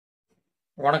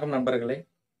வணக்கம் நண்பர்களே.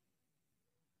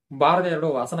 பாரதியாரோட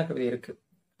ஒரு வசன கவிதை இருக்கு.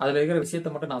 அதுல இருக்கிற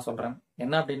விஷயத்த மட்டும் நான் சொல்றேன்.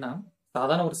 என்ன அப்படின்னா,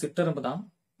 சாதாரண ஒரு சிற்றெரும்பு தான்.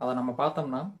 அதை நம்ம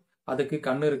பார்த்தோம்னா அதுக்கு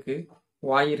கண்ணு இருக்கு,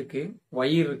 வாய் இருக்கு,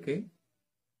 வயிறு இருக்கு,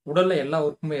 உடல்ல எல்லா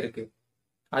உறுப்புமே இருக்கு.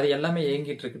 அது எல்லாமே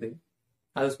இயங்கிட்டு இருக்குது.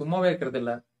 அது சும்மாவே இருக்கிறது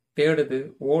இல்ல, தேடுது,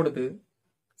 ஓடுது,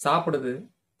 சாப்பிடுது,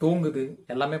 தூங்குது,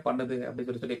 எல்லாமே பண்ணுது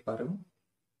அப்படின்னு சொல்லியிருப்பாரு.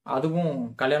 அதுவும்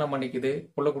கல்யாணம் பண்ணிக்குது,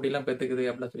 புள்ள குட்டிலாம் பெத்துக்குது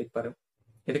அப்படின்னு சொல்லியிருப்பாரு.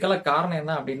 இதுக்கெல்லாம் காரணம்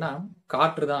என்ன அப்படின்னா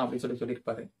காற்று தான் அப்படின்னு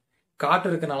சொல்லியிருப்பாரு. காற்று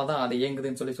இருக்கனாலதான் அது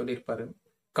இயங்குதுன்னு சொல்லியிருப்பாரு.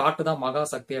 காற்று தான் மகா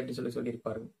சக்தி அப்படின்னு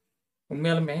சொல்லியிருப்பாரு.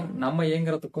 உண்மையாலுமே நம்ம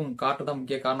இயங்குறதுக்கும் காற்று தான்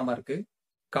முக்கிய காரணமா இருக்கு.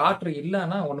 காற்று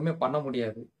இல்லைன்னா ஒண்ணுமே பண்ண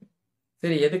முடியாது.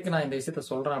 சரி, எதுக்கு நான் இந்த விஷயத்த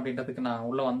சொல்றேன் அப்படின்றதுக்கு நான்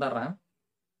உள்ள வந்துடுறேன்.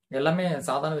 எல்லாமே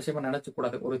சாதாரண விஷயமா நினைச்சு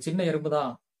கூடாது. ஒரு சின்ன எறும்பு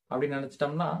தான் அப்படின்னு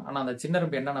நினைச்சிட்டோம்னா, ஆனா அந்த சின்ன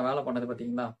எறும்பு என்னென்ன வேலை பண்ணுது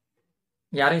பாத்தீங்களா?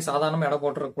 யாரையும் சாதாரணமா எடை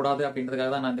போட்டுற கூடாது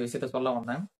அப்படின்றதுக்காக தான் நான் இந்த விஷயத்த சொல்ல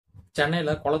வந்தேன்.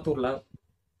 சென்னையில கொளத்தூர்ல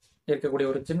இருக்கக்கூடிய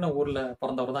ஒரு சின்ன ஊர்ல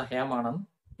பிறந்தவர் தான் ஹேமானந்த்.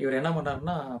 இவர் என்ன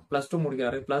பண்றாருன்னா +2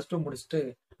 முடிக்கிறாரு. +2 முடிச்சுட்டு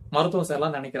மருத்துவம்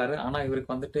சேரலாம் நினைக்கிறாரு. ஆனா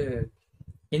இவருக்கு வந்துட்டு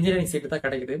இன்ஜினியரிங் சீட்டு தான்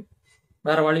கிடைக்குது.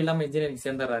 வேற வழி இல்லாம இன்ஜினியரிங்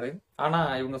சேர்ந்துடுறாரு. ஆனா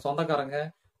இவங்க சொந்தக்காரங்க,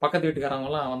 பக்கத்து வீட்டுக்காரங்க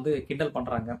எல்லாம் வந்து கிண்டல்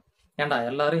பண்றாங்க. ஏன்டா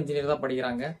எல்லாரும் இன்ஜினியர் தான்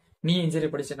படிக்கிறாங்க, நீ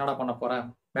இன்ஜினியர் படிச்சு என்னடா பண்ண போற,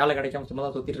 வேலை கிடைக்காம சும்மா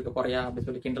தான் சுத்திட்டு இருக்க போறியா அப்படின்னு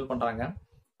சொல்லி கிண்டல் பண்றாங்க.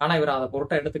 ஆனா இவர் அதை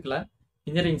பொருட்டா எடுத்துக்கல.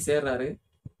 இன்ஜினியரிங் சேர்றாரு.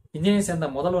 இன்ஜினியரிங் சேர்ந்த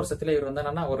முதல் வருஷத்துல இவர் வந்து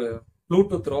என்னன்னா ஒரு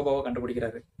ப்ளூடூத் ரோபோவை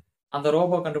கண்டுபிடிக்கிறாரு. அந்த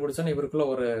ரோபோ கண்டுபிடிச்சோன்னு இவருக்குள்ள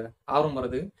ஒரு ஆர்வம்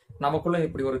வருது. நமக்குள்ள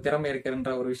இப்படி ஒரு திறமை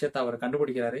இருக்குன்ற ஒரு விஷயத்த அவர்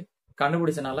கண்டுபிடிக்கிறாரு.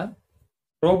 கண்டுபிடிச்சனால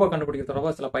ரோபோ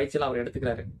கண்டுபிடிக்கிறதோட சில பயிற்சியெல்லாம் அவர்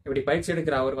எடுத்துக்கிறாரு. இப்படி பயிற்சி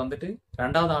எடுக்கிற அவர் வந்துட்டு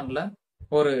 2வது ஆண்டுல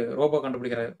ஒரு ரோபோ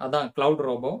கண்டுபிடிக்கிறாரு. அதான் கிளவுட்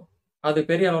ரோபோ. அது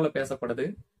பெரிய அளவுல பேசப்படுது.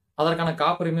 அதற்கான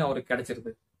காப்புரிமை அவருக்கு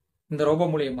கிடைச்சிருது. இந்த ரோபோ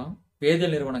மூலியமா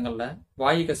வேதியியல் நிறுவனங்கள்ல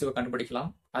வாயு கசிவை கண்டுபிடிக்கலாம்,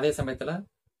 அதே சமயத்துல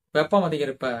வெப்பம்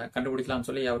அதிகரிப்பை கண்டுபிடிக்கலாம்னு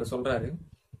சொல்லி அவர் சொல்றாரு.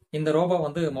 இந்த ரோபோ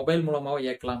வந்து மொபைல் மூலமாவும்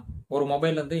இயக்கலாம், ஒரு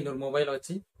மொபைல்ல இருந்து இன்னொரு மொபைலை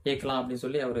வச்சு இயக்கலாம் அப்படின்னு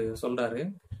சொல்லி அவர் சொல்றாரு.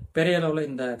 பெரிய அளவுல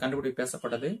இந்த கண்டுபிடிப்பு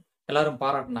பேசப்பட்டது, எல்லாரும்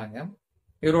பாராட்டினாங்க.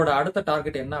 இவரோட அடுத்த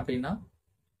டார்கெட் என்ன அப்படின்னா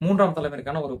 3ஆம்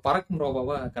தலைமுறைக்கான ஒரு பறக்கும்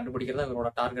ரோபோவை கண்டுபிடிக்கிறது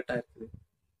இவரோட டார்கெட்டா இருக்குது.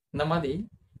 இந்த மாதிரி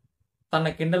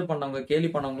தன்னை கிண்டல் பண்ணவங்க, கேலி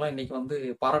பண்ணவங்களாம் இன்னைக்கு வந்து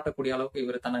பாராட்டக்கூடிய அளவுக்கு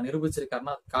இவர் தன்னை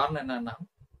நிரூபிச்சிருக்காருன்னா அது காரணம் என்னன்னா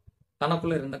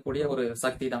தனக்குள்ள இருந்தக்கூடிய ஒரு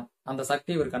சக்தி தான். அந்த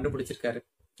சக்தியை இவர் கண்டுபிடிச்சிருக்காரு.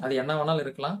 அது என்ன வேணாலும்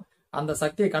இருக்கலாம். அந்த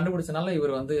சக்தியை கண்டுபிடிச்சனால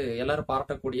இவர் வந்து எல்லாரும்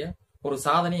பாராட்டக்கூடிய ஒரு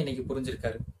சாதனையை இன்னைக்கு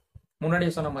புரிஞ்சிருக்காரு.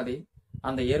 முன்னாடியே சொன்ன மாதிரி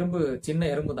அந்த எறும்பு சின்ன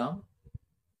எறும்பு தான்.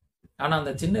 ஆனா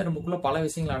அந்த சின்ன எறும்புக்குள்ள பல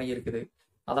விஷயங்கள் அடங்கி இருக்குது.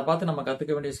 அதை பார்த்து நம்ம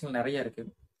கத்துக்க வேண்டிய விஷயங்கள் நிறைய இருக்கு.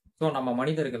 ஸோ நம்ம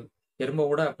மனிதர்கள் எறும்பை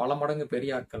விட பல மடங்கு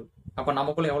பெரிய ஆட்கள். அப்ப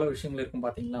நமக்குள்ள எவ்வளவு விஷயங்கள் இருக்கும்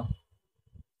பாத்தீங்களா?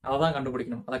 அதான்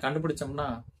கண்டுபிடிக்கணும். அதை கண்டுபிடிச்சோம்னா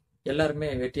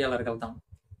எல்லாருமே வெற்றியாளர்கள் தான்.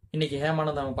 இன்னைக்கு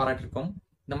ஹேமானந்த் நம்ம பாராட்டியிருக்கோம்.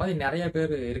 இந்த மாதிரி நிறைய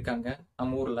பேர் இருக்காங்க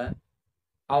நம்ம ஊர்ல.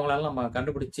 அவங்களால நம்ம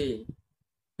கண்டுபிடிச்சு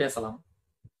பேசலாம்.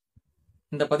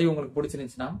 இந்த பதிவு உங்களுக்கு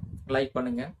பிடிச்சிருந்துச்சுன்னா லைக்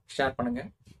பண்ணுங்க, ஷேர் பண்ணுங்க,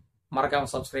 மறக்காம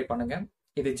சப்ஸ்கிரைப் பண்ணுங்க.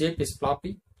 இது ஜேபிஸ்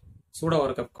ஃப்ளாப்பி, சூடா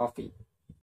ஒரு கப் காஃபி.